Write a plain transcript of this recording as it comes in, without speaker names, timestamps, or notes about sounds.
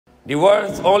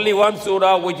Only one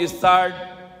surah which is start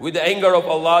with the anger of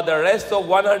Allah. The rest of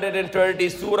 130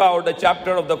 surah or the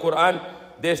chapter of the Quran,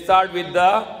 they start with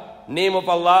the name of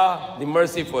Allah, the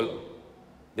merciful.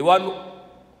 The one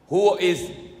who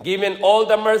is given all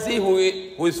the mercy, who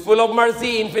is full of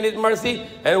mercy, infinite mercy,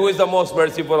 and who is the most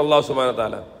merciful, Allah subhanahu wa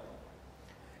ta'ala.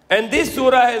 And this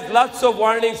surah has lots of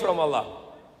warnings from Allah.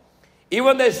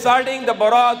 Even the starting, the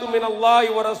bara'atu min Allahi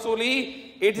wa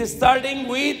rasulihi, it is starting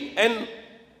with an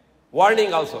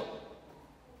warning also.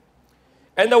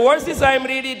 And the verses I am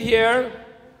reading here,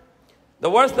 the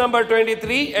verse number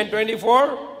 23 and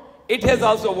 24, it has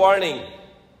also warning.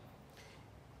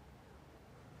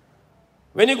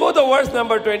 When you go to verse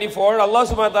number 24, Allah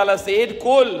subhanahu wa ta'ala said,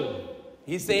 Qul,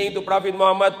 He's saying to Prophet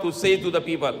Muhammad to say to the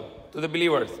people, to the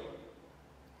believers,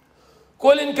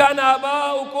 Qul in kana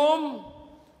aba'ukum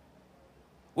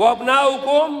wa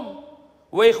abna'ukum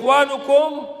wa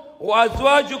ikhwanukum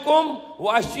وأزواجكم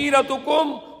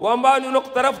وعشيرتكم وأموال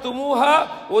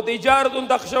اقترفتموها وتجارة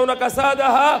تخشون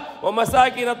كسادها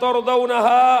ومساكن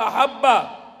ترضونها أحب.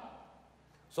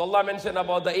 So Allah mentioned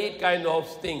about the 8 kinds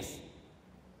of things.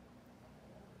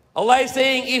 Allah is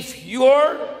saying, if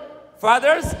your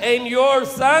fathers and your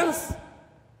sons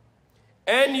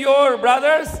and your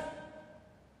brothers,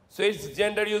 so its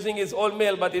gender using is all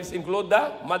male, but it's include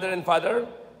the mother and father,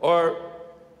 or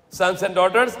sons and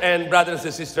daughters, and brothers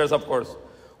and sisters, of course.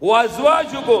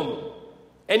 وَأَزْوَاجُكُمْ,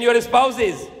 and your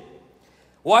spouses.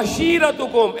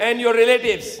 وَعَشِيرَتُكُمْ, and your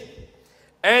relatives.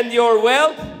 And your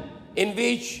wealth, in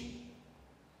which,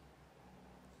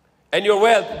 and your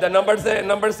wealth, the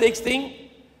number 6 thing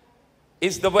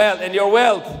is the wealth, and your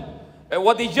wealth. And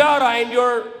وَتِجَارَةً, and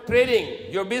your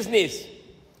trading, your business.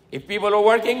 If people are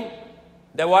working,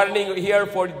 they're warning here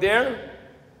for their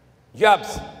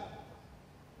jobs.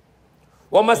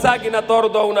 وَمَسَاكِنَ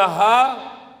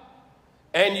تَرْضَوْنَهَا,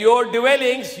 and your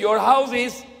dwellings, your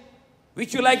houses,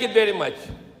 which you like it very much,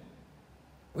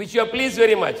 which you are pleased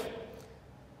very much.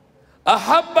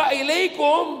 أَحَبَّ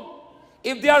إِلَيْكُمْ,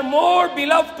 if they are more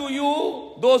beloved to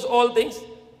you, those all things,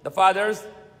 the fathers,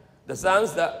 the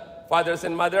sons, the fathers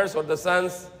and mothers, or the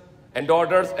sons and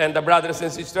daughters, and the brothers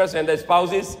and sisters, and the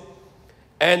spouses,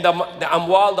 and the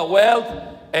amwal, the wealth,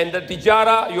 and the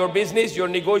tijara, your business, your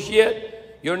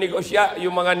yung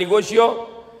mga negosyo,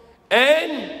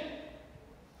 and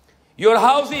your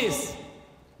houses,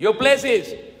 your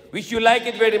places, which you like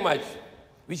it very much,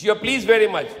 which you are pleased very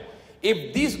much.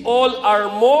 If these all are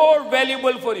more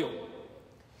valuable for you,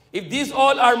 if these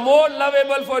all are more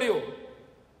lovable for you,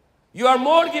 you are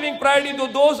more giving priority to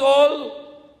those all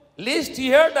list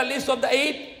here, the list of the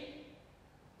 8,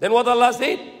 then what Allah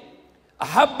said?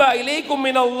 أَحَبَّ إِلَيْكُم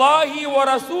مِّنَ اللَّهِ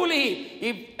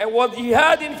وَرَسُولِهِ,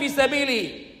 وَجِهَادٍ فِي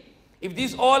سَبِيلِهِ. If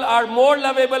these all are more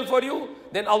lovable for you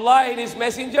than Allah and His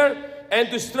Messenger, and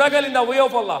to struggle in the way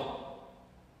of Allah.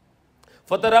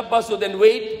 فَتَرَبَّصُوا, then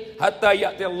wait, حَتَّى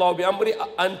يَأْتِي اللَّهُ بِأَمْرِهِ,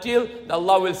 until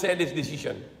Allah will send His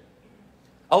decision.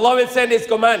 Allah will send His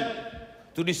command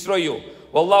to destroy you.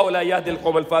 وَاللَّهُ لَا يَهْدِي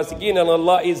الْقَوْمَ الْفَاسِقِينَ, and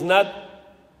Allah is not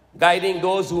guiding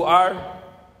those who are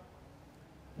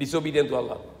disobedient to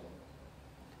Allah.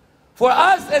 For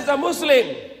us as a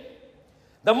Muslim,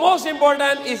 the most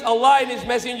important is Allah and His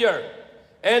Messenger,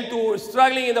 and to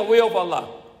struggling in the way of Allah.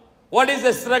 What is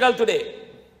the struggle today?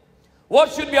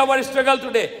 What should be our struggle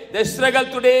today? The struggle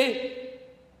today,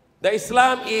 the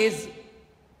Islam is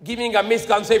giving a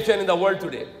misconception in the world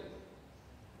today.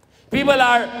 People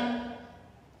are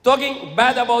talking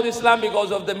bad about Islam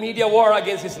because of the media war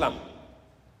against Islam.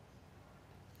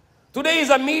 Today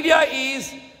the media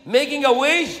is making a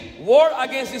wage war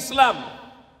against Islam.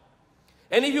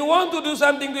 And if you want to do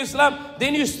something to Islam,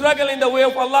 then you struggle in the way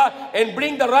of Allah and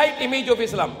bring the right image of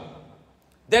Islam.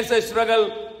 That's a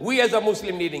struggle we as a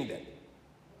Muslim needing that.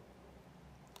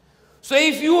 So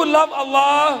if you love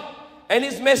Allah and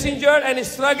His Messenger and is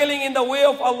struggling in the way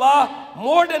of Allah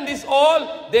more than this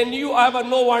all, then you have a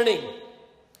no warning.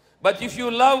 But if you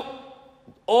love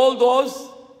all those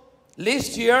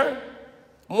lists here,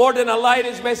 more than Allah and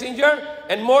His Messenger,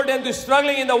 and more than to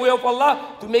struggling in the way of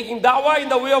Allah, to making da'wah in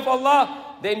the way of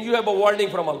Allah, then you have a warning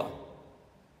from Allah.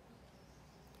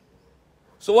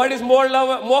 So what is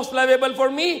most lovable for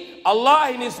me? Allah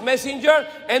and His Messenger,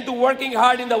 and to working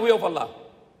hard in the way of Allah.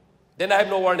 Then I have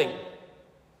no warning.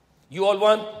 You all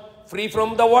want free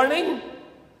from the warning?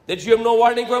 That you have no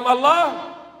warning from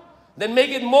Allah? Then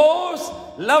make it most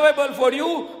lovable for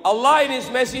you, Allah and His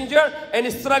Messenger,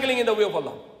 and struggling in the way of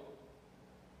Allah.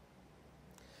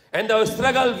 And the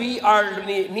struggle we are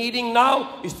needing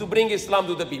now is to bring Islam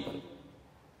to the people.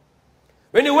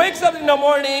 When you wake up in the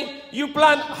morning, you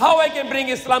plan how I can bring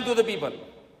Islam to the people.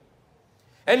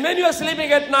 And when you are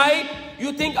sleeping at night,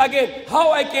 you think again,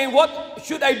 what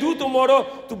should I do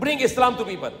tomorrow to bring Islam to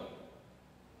people?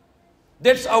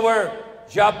 That's our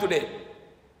job today.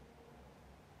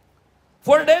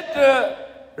 For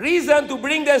that reason, to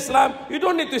bring the Islam, you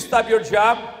don't need to stop your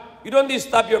job. You don't need to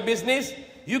stop your business.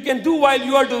 You can do while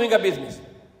you are doing a business.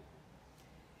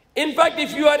 In fact,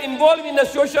 if you are involved in the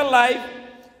social life,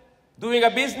 doing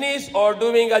a business or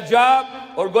doing a job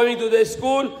or going to the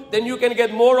school, then you can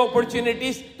get more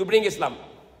opportunities to bring Islam.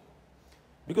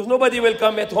 Because nobody will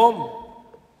come at home.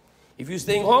 If you're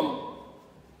staying home,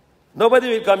 nobody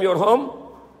will come your home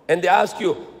and they ask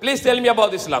you, please tell me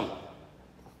about Islam.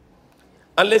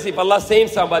 Unless if Allah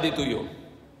sends somebody to you.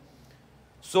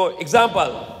 So,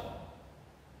 example,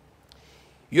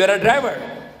 you are a driver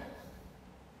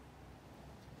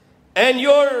and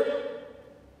you're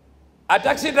a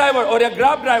taxi driver or a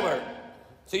Grab driver.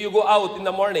 So you go out in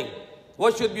the morning.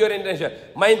 What should be your intention?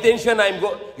 My intention,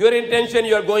 your intention,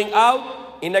 you are going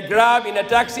out in a Grab, in a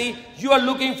taxi. You are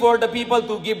looking for the people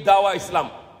to give dawah Islam.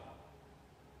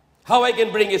 How I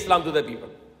can bring Islam to the people?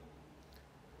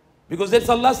 Because that's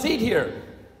Allah said here.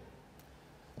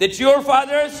 That your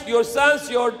fathers, your sons,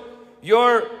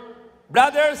 your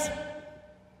brothers,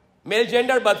 male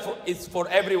gender, but it's for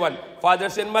everyone.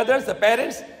 Fathers and mothers, the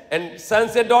parents, and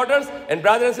sons and daughters, and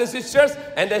brothers and sisters,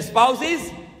 and the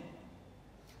spouses,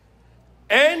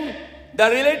 and the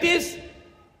relatives,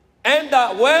 and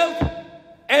the wealth,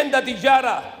 and the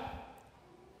tijara,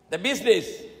 the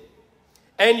business,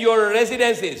 and your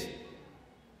residences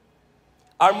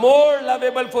are more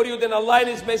lovable for you than Allah and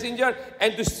His Messenger,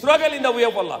 and to struggle in the way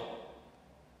of Allah.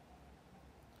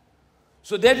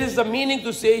 So that is the meaning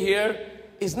to say here,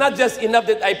 it's not just enough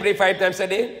that I pray 5 times a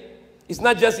day. It's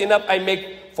not just enough I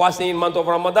make fasting in month of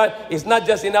Ramadan. It's not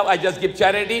just enough I just give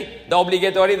charity, the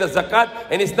obligatory, the zakat.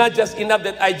 And it's not just enough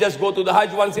that I just go to the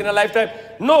Hajj once in a lifetime.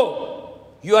 No,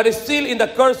 you are still in the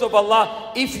curse of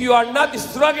Allah if you are not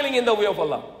struggling in the way of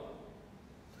Allah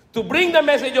to bring the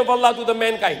message of Allah to the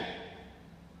mankind.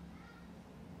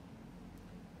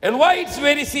 And why it's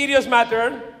very serious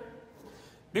matter?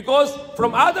 Because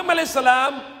from Adam alayhi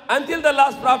salam until the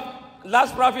last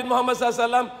prophet Muhammad sallallahu alaihi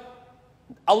wasallam,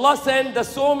 Allah sent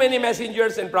so many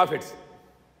messengers and prophets.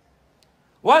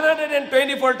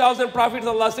 124,000 prophets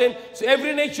Allah sent. So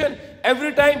every nation,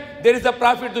 every time, there is a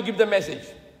prophet to give the message.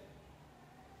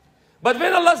 But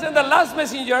when Allah sent the last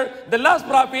messenger, the last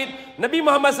prophet, Nabi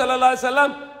Muhammad sallallahu alaihi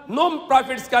wasallam, no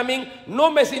prophets coming,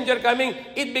 no messenger coming,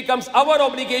 it becomes our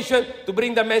obligation to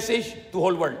bring the message to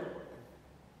whole world.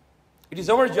 It is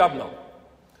our job now.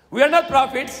 We are not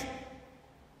prophets,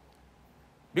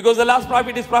 because the last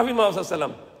prophet is Prophet Muhammad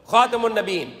sallallahu alaihi wasallam, Khatamun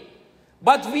Nabiyyin.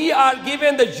 But we are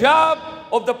given the job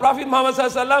of the Prophet Muhammad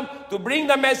sallallahu alaihi wasallam to bring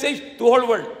the message to whole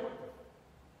world.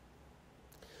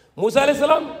 Musa alayhi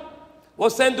salam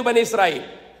was sent to Bani Israel.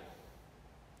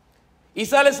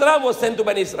 Isa alayhi salam was sent to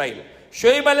Bani Israel.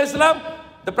 Shaikh alayhi salam,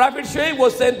 the Prophet Shaikh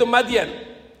was sent to Madian.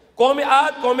 Qawm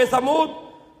Ad, Qawm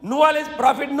Samud,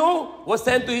 Prophet Nuh was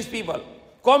sent to his people.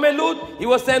 Qawm Lut, he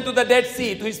was sent to the Dead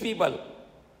Sea, to his people.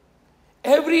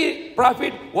 Every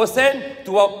prophet was sent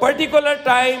to a particular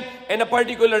time and a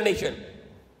particular nation.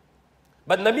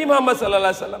 But Nabi Muhammad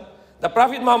sallallahu alaihi wasallam, the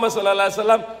Prophet Muhammad sallallahu alaihi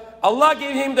wasallam, Allah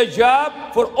gave him the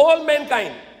job for all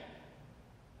mankind.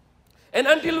 And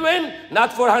until when?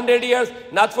 Not for 100 years,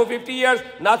 not for 50 years,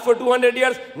 not for 200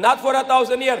 years, not for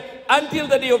 1,000 years, until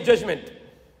the day of judgment.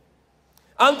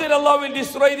 Until Allah will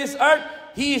destroy this earth,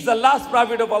 He is the last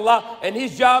prophet of Allah, and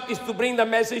His job is to bring the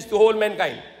message to whole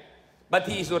mankind. But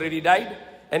He is already died,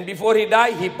 and before He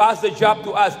died, He passed the job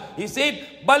to us. He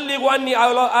said, "Ballighu anni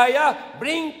ayah,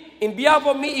 bring in behalf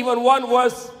of me even one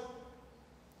verse."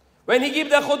 When He gave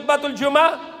the khutbatul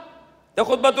Jummah, the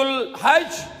khutbatul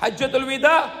Hajj, Hajjatul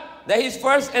Wida, that His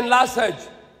first and last Hajj,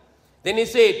 then He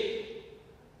said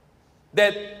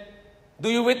that, "Do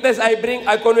you witness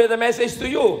I convey the message to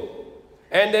you?"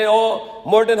 And then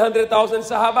more than 100,000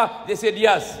 Sahaba, they said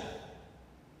yes.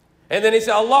 And then He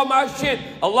said, "Allahumma ashhid,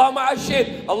 Allahumma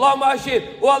ashhid, Allahumma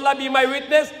ashhid. Oh Allah, be my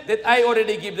witness that I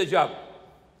already give the job.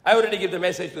 I already give the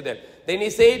message to them." Then He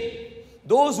said,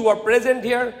 "Those who are present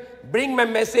here, bring my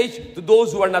message to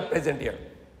those who are not present here."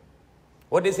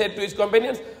 What He said to His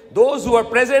companions, "Those who are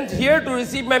present here to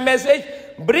receive my message,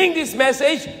 bring this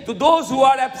message to those who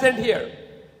are absent here."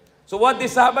 So what the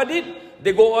Sahaba did,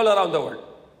 they go all around the world.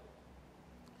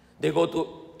 They go to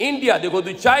India, they go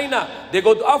to China, they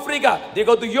go to Africa, they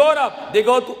go to Europe, they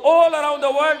go to all around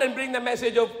the world and bring the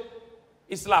message of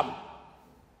Islam.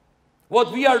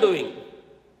 What we are doing.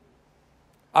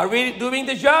 Are we doing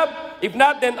the job? If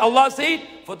not, then Allah said,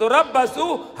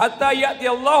 فَتُرَبَّسُوا حَتَّى يَأْتِيَ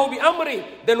اللَّهُ بِأَمْرِهِ.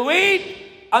 Then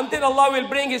wait until Allah will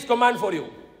bring His command for you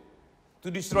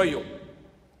to destroy you.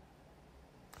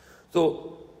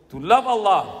 So, to love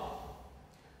Allah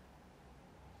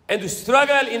and to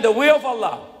struggle in the way of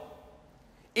Allah,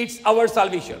 it's our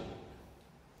salvation.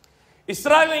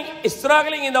 Struggling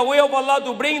in the way of Allah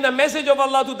to bring the message of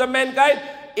Allah to the mankind,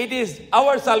 it is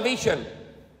our salvation.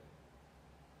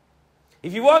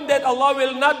 If you want that Allah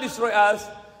will not destroy us,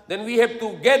 then we have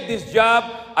to get this job.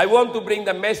 I want to bring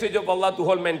the message of Allah to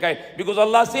whole mankind. Because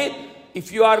Allah said,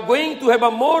 if you are going to have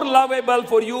a more lovable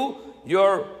for you,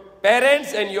 your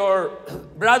parents and your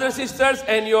brothers, sisters,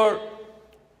 and your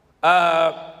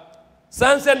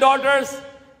sons and daughters,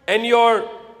 and your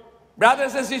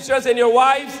brothers and sisters, and your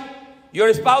wives,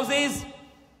 your spouses,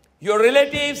 your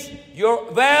relatives,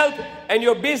 your wealth, and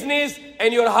your business,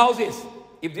 and your houses,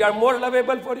 if they are more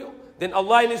lovable for you, then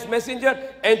Allah and His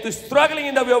Messenger, and to struggling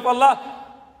in the way of Allah,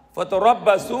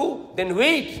 فَتَرَبَّصُوا, then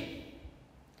wait.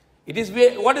 It is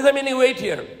wait. What is the meaning wait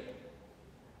here?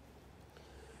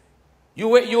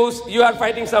 You are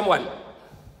fighting someone.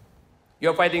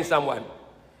 You are fighting someone.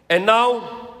 And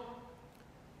now,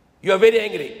 you are very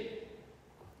angry.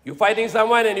 You're fighting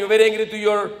someone and you're very angry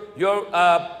to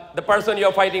the person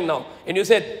you're fighting now. And you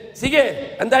said,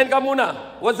 sige, antayin ka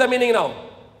muna. What's the meaning now?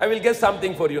 I will get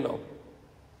something for you now.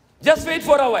 Just wait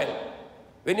for a while.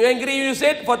 When you're angry, you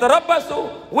said,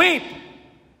 فَتَرَبَّصُوا, wait.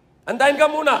 Antayin ka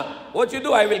muna. What you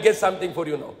do, I will get something for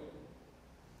you now.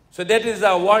 So that is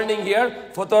a warning here.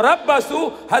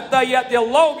 فَتَرَبَّصُوا حَتَّى يَأْتِيَ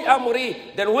اللَّهُ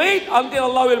بِأَمْرِهِ. Then wait until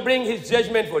Allah will bring His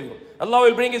judgment for you. Allah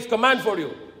will bring His command for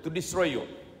you to destroy you.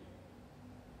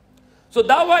 So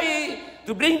dawah is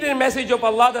to bring the message of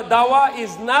Allah. The dawah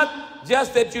is not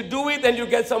just that you do it and you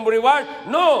get some reward.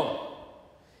 No.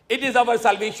 It is our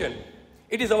salvation.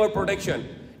 It is our protection.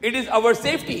 It is our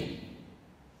safety.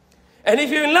 And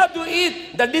if you will not do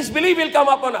it, the disbelief will come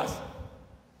upon us.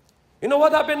 You know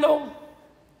what happened now?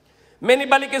 Many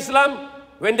Balik Islam,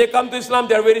 when they come to Islam,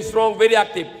 they are very strong, very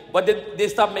active. But they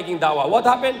stop making dawah. What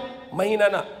happened?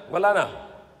 Mahina na, wala na.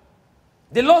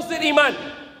 They lost their iman.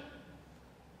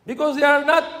 Because they are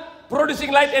not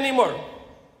producing light anymore.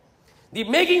 The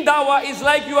making dawah is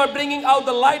like you are bringing out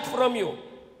the light from you.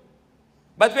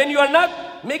 But when you are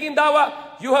not making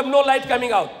dawah, you have no light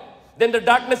coming out. Then the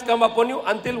darkness come upon you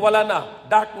until walana,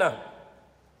 darkna.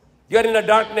 You are in a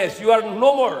darkness. You are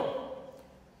no more.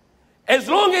 As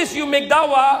long as you make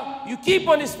dawah, you keep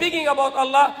on speaking about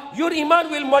Allah, your iman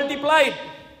will multiply.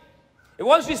 And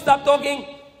once you stop talking,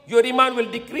 your iman will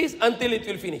decrease until it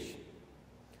will finish.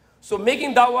 So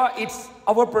making dawah, it's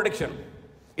our protection.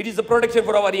 It is a protection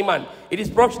for our iman. It is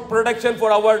protection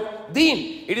for our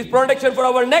deen. It is protection for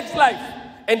our next life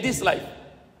and this life.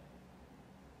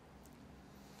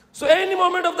 So any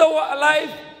moment of the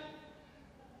life,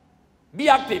 be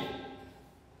active.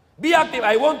 Be active.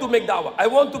 I want to make dawah. I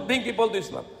want to bring people to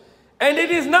Islam. And it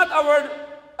is not our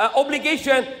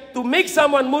obligation to make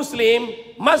someone Muslim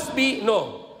must be,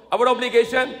 no. Our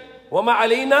obligation, وَمَا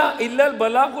عَلَيْنَا إِلَّا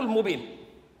الْبَلَاغُ الْمُبِينَ.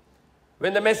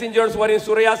 When the messengers were in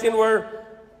Surah Yasin were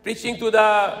preaching to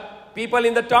the people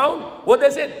in the town, what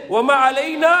they said? وَمَا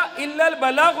عَلَيْنَا إِلَّا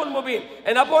الْبَلَاغُ الْمُبِينَ.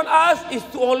 And upon us is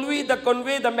to only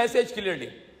convey the message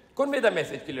clearly. Convey the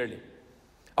message clearly.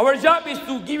 Our job is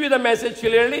to give you the message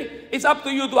clearly. It's up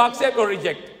to you to accept or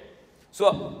reject.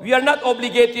 So we are not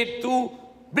obligated to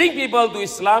bring people to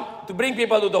Islam, to bring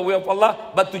people to the way of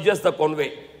Allah, but to just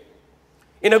convey.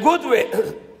 In a good way.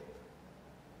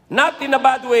 Not in a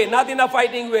bad way, not in a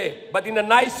fighting way, but in a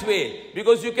nice way.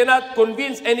 Because you cannot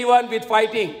convince anyone with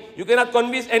fighting. You cannot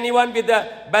convince anyone with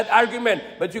a bad argument.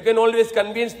 But you can always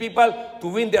convince people to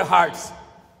win their hearts.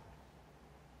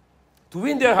 To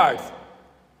win their hearts.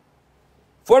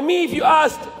 For me, if you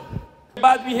asked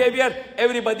bad behavior,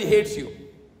 everybody hates you.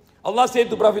 Allah said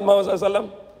to Prophet Muhammad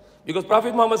ﷺ, because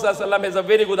Prophet Muhammad ﷺ has a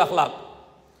very good akhlaq.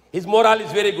 His moral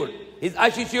is very good. His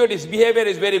attitude, his behavior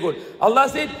is very good. Allah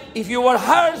said, if you were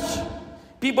harsh,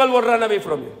 people will run away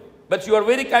from you. But you are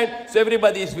very kind, so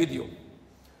everybody is with you.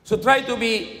 So try to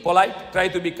be polite, try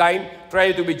to be kind,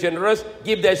 try to be generous,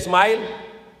 give that smile,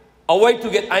 avoid to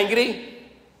get angry,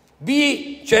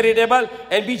 be charitable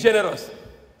and be generous.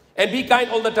 And be kind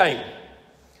all the time.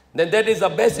 Then that is the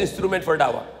best instrument for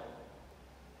dawah.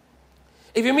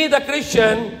 If you meet a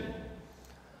Christian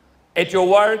at your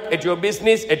work, at your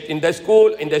business, in the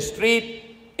school, in the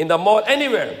street, in the mall,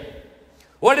 anywhere,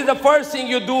 what is the first thing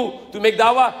you do to make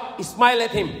dawah? Smile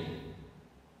at him.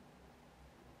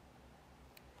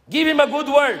 Give him a good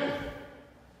word.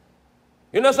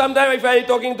 You know, sometimes if I am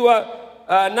talking to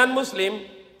a non-Muslim,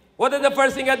 what is the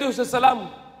first thing I do? Say salam.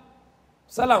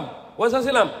 Salam. What's the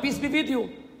salam? Peace be with you.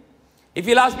 If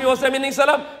he'll ask me what's the meaning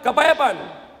salam, kapayapan.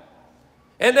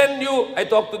 And then I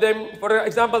talk to them, for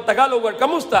example, Tagalog word,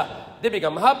 kamusta? They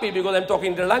become happy because I'm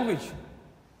talking their language.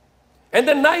 And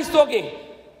then nice talking.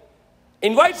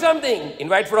 Invite something.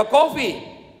 Invite for a coffee.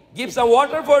 Give some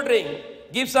water for a drink.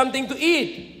 Give something to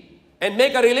eat. And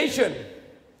make a relation.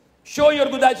 Show your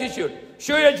good attitude.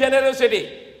 Show your generosity.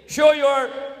 Show your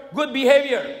good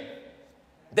behavior.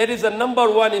 That is the number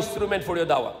one instrument for your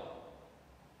dawah.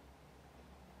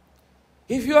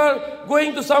 If you are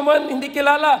going to someone hindi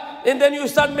kilala and then you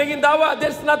start making dawah,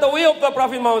 that's not the way of the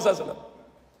Prophet Muhammad sallallahu alaihi wasallam.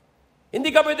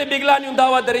 Hindi ka pwede biglaan yung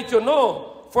dawah diretso.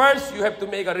 No. First, you have to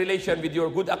make a relation with your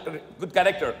good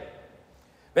character.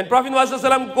 When Prophet Muhammad sallallahu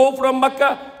alaihi wasallam go from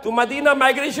Makkah to Medina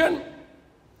migration,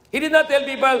 he did not tell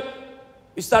people,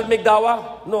 you start make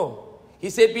dawah. No. He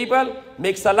said, people,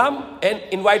 make salam and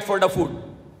invite for the food.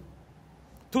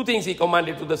 Two things he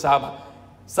commanded to the Sahaba.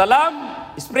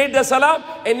 Salam, spread the salam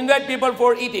and invite people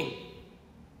for eating.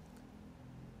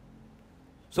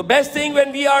 So best thing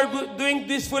when we are doing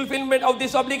this fulfillment of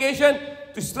this obligation,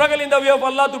 to struggle in the way of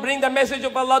Allah, to bring the message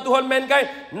of Allah to all mankind,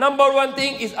 number one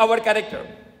thing is our character.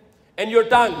 And your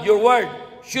tongue, your word,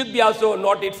 should be also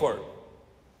noted for.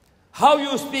 How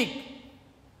you speak.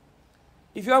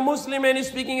 If you are Muslim and you're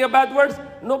speaking bad words,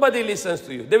 nobody listens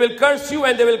to you. They will curse you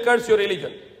and they will curse your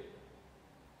religion.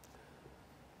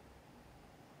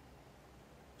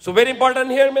 So very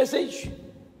important here message,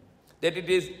 that it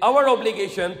is our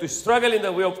obligation to struggle in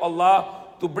the way of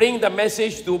Allah, to bring the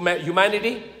message to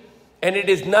humanity. And it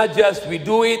is not just we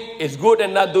do it, it's good,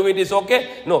 and not do it is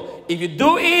okay. No, if you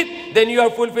do it, then you are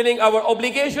fulfilling our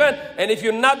obligation. And if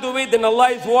you not do it, then Allah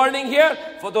is warning here,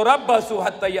 فَتُرَبَّسُوا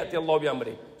حَتَّى يَأْتِيَ اللَّهُ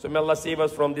بِأَمْرِهِ. So may Allah save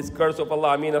us from this curse of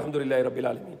Allah. Ameen. Alhamdulillahi Rabbil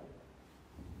Alameen.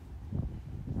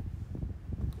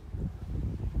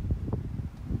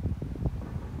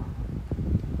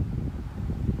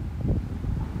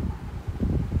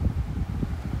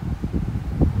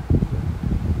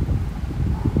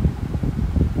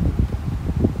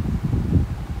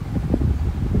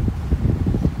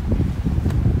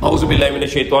 أعوذ بالله من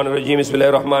الشيطان الرجيم بسم الله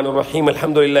الرحمن الرحيم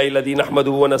الحمد لله الذي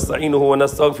نحمده ونستعينه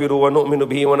ونستغفره ونؤمن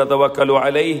به ونتوكل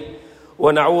عليه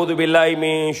ونعوذ بالله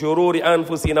من شرور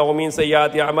أنفسنا ومن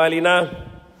سيئات أعمالنا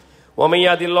ومن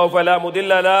يهد الله فلا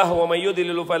مضل له ومن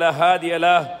يضلل فلا هادي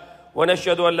له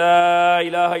ونشهد أن لا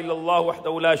إله إلا الله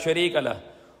وحده لا شريك له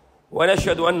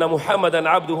ونشهد أن محمدا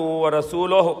عبده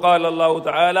ورسوله قال الله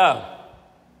تعالى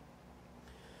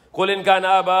قل إن كان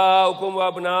آباؤكم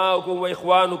وأبناؤكم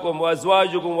وإخوانكم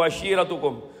وأزواجكم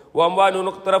وعشيرتكم وأموال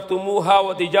اقترفتموها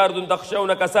وتجارة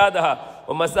تخشون كسادها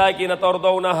ومساكن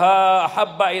ترضونها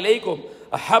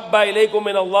أحب إليكم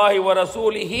من الله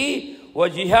ورسوله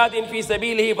وجهاد في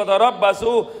سبيله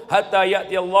فتربصوا حتى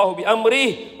يأتي الله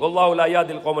بأمره والله لا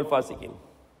يهدي القوم الفاسقين.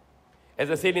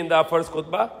 As I said in the first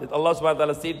khutbah, that Allah subhanahu wa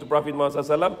ta'ala said to Prophet Muhammad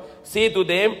sallallahu alaihi wasallam, say to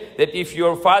them that if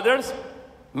your fathers,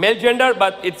 male gender,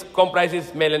 but it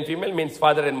comprises male and female, means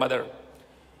father and mother.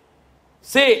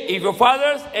 Say, if your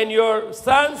fathers and your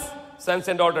sons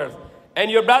and daughters,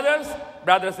 and your brothers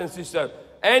and sisters,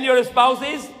 and your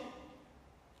spouses,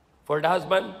 for the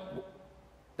husband,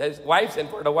 that is wives, and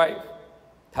for the wife,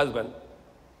 husband.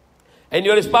 And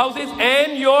your spouses,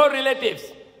 and your relatives,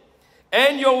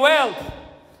 and your wealth,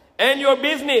 and your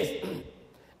business,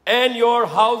 and your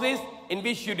houses in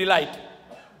which you delight.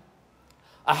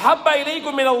 Ahabba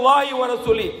ilaykum min Allahi wa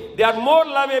rasuli. They are more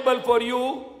lovable for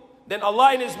you than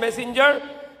Allah and His Messenger.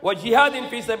 Wa jihadin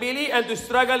fi sabili, and to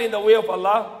struggle in the way of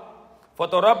Allah.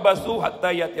 Fatarabbasu hatta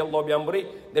yati Allah bi amri.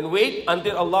 Then wait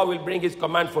until Allah will bring His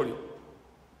command for you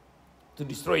to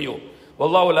destroy you.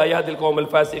 Wallahu la yahdi al-qawm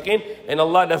al-fasiqin. And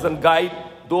Allah doesn't guide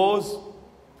those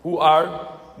who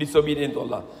are disobedient to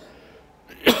Allah.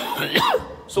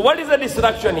 So what is the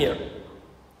destruction here?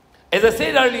 As I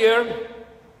said earlier,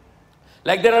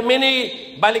 like there are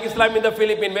many Balik Islam in the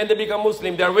Philippines, when they become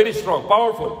Muslim, they are very strong,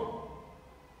 powerful.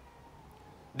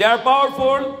 They are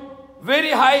powerful,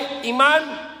 very high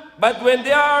iman, but when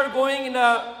they are going in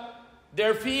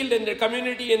their field and their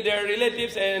community and their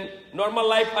relatives and normal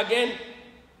life again,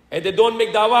 and they don't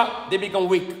make dawah, they become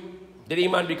weak. Their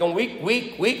iman become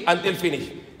weak until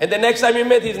finish. And the next time you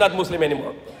meet, he is not Muslim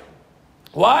anymore.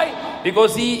 Why?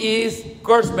 Because he is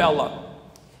cursed by Allah.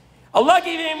 Allah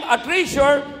gave him a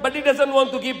treasure, but he doesn't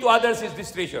want to give to others this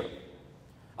treasure.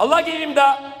 Allah gave him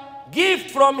the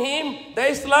gift from him, the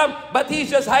Islam, but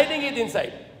he's just hiding it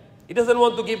inside. He doesn't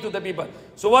want to give to the people.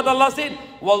 So what Allah said,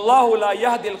 Wallahu la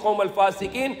yahdi al-qawm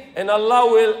al-fasiqin, and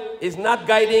Allah is not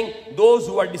guiding those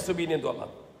who are disobedient to Allah.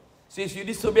 So if you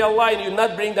disobey Allah and you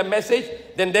not bring the message,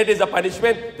 then that is a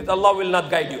punishment that Allah will not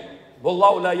guide you.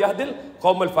 Wallahu la yahdi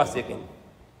al-qawm al-fasiqin.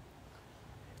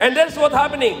 And that's what's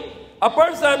happening. A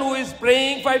person who is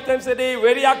praying 5 times a day,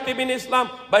 very active in Islam,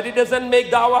 but he doesn't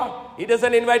make da'wah, he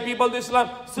doesn't invite people to Islam,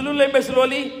 slowly by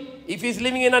slowly, if he's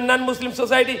living in a non-Muslim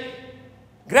society,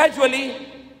 gradually,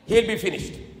 he'll be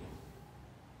finished.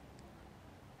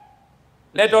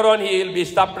 Later on, he will be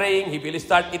stop praying, he will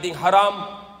start eating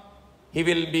haram, he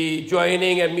will be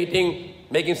joining and meeting,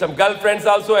 making some girlfriends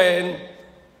also, and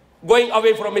going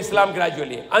away from Islam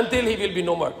gradually, until he will be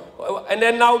no more. And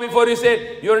then now before you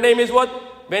say, your name is what?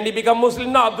 When he become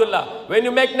Muslim, no, Abdullah. When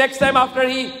you make next time after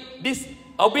he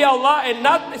disobey Allah and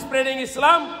not spreading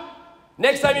Islam,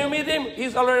 next time you meet him,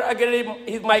 he's already again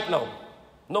his mic now.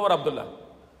 No more Abdullah.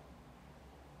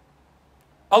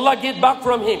 Allah get back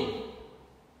from him.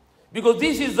 Because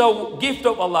this is the gift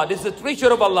of Allah. This is the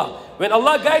treasure of Allah. When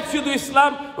Allah guides you to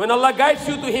Islam, when Allah guides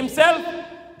you to Himself,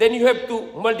 then you have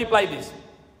to multiply this.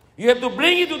 You have to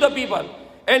bring it to the people.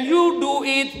 And you do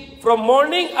it from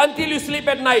morning until you sleep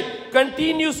at night.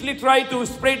 Continuously try to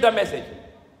spread the message.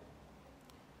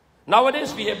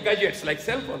 Nowadays we have gadgets like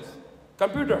cell phones,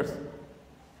 computers.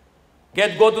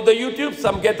 Go to the YouTube,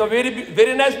 some get a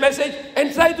very nice message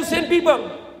and try to send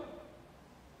people.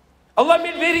 Allah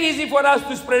made it very easy for us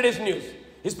to spread His news,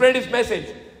 spread His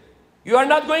message. You are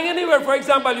not going anywhere. For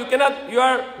example, you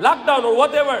are locked down or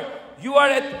whatever. You are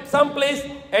at some place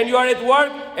and you are at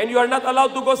work and you are not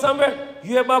allowed to go somewhere.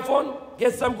 You have a phone,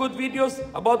 get some good videos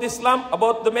about Islam,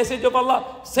 about the message of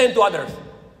Allah, send to others.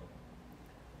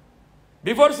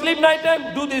 Before sleep night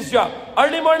time, do this job.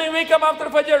 Early morning, wake up after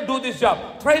Fajr, do this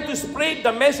job. Try to spread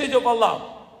the message of Allah.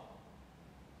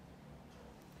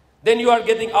 Then you are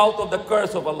getting out of the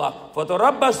curse of Allah.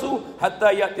 فَتَرَبَّسُوا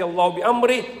حَتَّى يَأْتِيَ اللَّهُ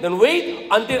بِأَمْرِهِ. Then wait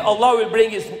until Allah will bring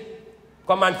His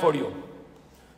command for you.